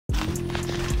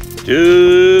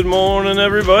Good morning,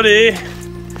 everybody.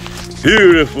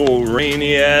 Beautiful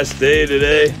rainy ass day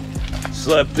today.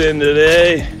 Slept in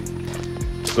today.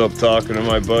 Slept talking to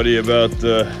my buddy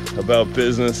about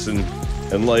business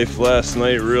and life last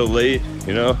night real late.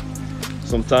 You know,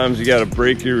 sometimes you gotta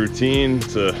break your routine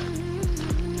to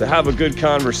have a good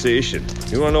conversation.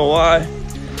 You wanna know why?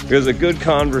 Because a good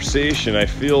conversation, I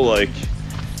feel like,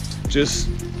 just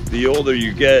the older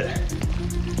you get,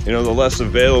 you know, the less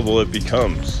available it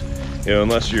becomes. You know,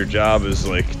 unless your job is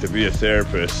like to be a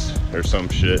therapist or some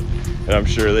shit. And I'm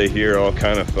sure they hear all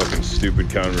kind of fucking stupid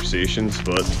conversations,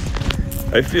 but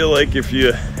I feel like if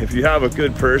you have a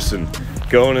good person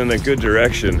going in a good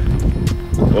direction,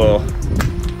 well,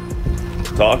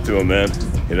 talk to them, man.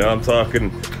 You know, I'm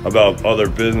talking about other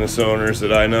business owners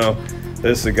that I know.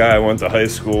 This is a guy I went to high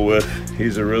school with.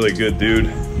 He's a really good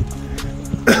dude.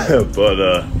 But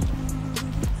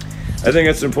I think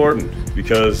it's important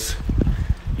because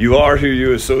you are who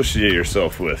you associate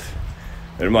yourself with.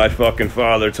 And my fucking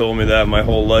father told me that my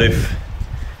whole life.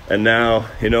 And now,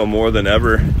 you know, more than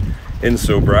ever in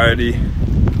sobriety,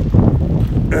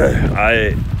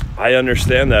 I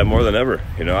understand that more than ever.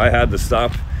 You know, I had to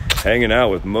stop hanging out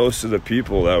with most of the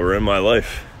people that were in my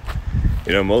life.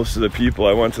 You know, most of the people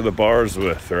I went to the bars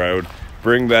with, or I would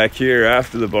bring back here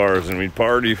after the bars and we'd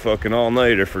party fucking all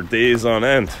night or for days on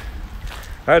end.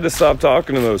 I had to stop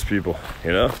talking to those people,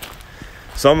 you know?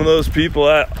 Some of those people,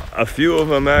 a few of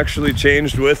them actually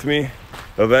changed with me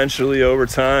eventually over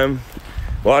time.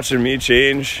 Watching me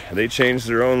change, they changed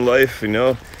their own life, you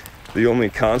know? The only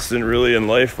constant really in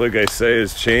life, like I say,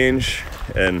 is change.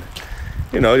 And,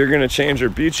 you know, you're gonna change or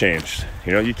be changed.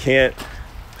 You know, you can't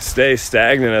stay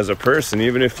stagnant as a person,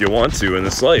 even if you want to in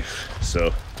this life,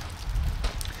 so.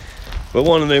 But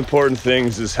one of the important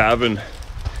things is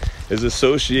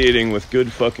associating with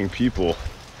good fucking people.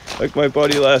 Like my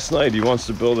buddy last night, he wants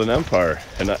to build an empire.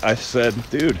 And I said,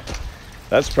 dude,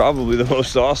 that's probably the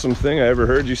most awesome thing I ever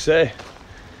heard you say.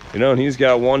 You know, and he's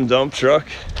got one dump truck.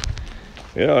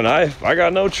 You know, and I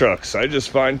got no trucks. I just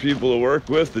find people to work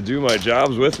with to do my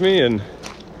jobs with me, and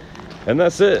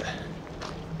that's it.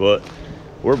 But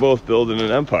we're both building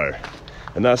an empire.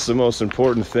 And that's the most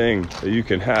important thing that you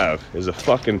can have, is a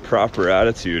fucking proper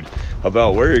attitude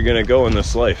about where you're gonna go in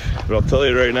this life. But I'll tell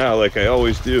you right now, like I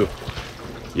always do,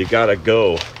 you gotta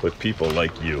go with people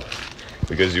like you,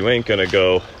 because you ain't gonna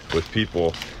go with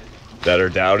people that are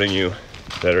doubting you,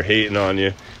 that are hating on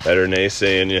you, that are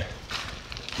naysaying you.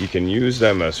 You can use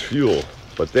them as fuel,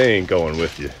 but they ain't going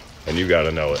with you, and you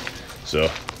gotta know it. So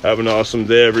have an awesome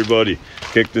day, everybody.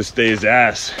 Kick this day's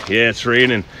ass. Yeah, it's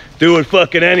raining. Do it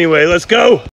fucking anyway. Let's go.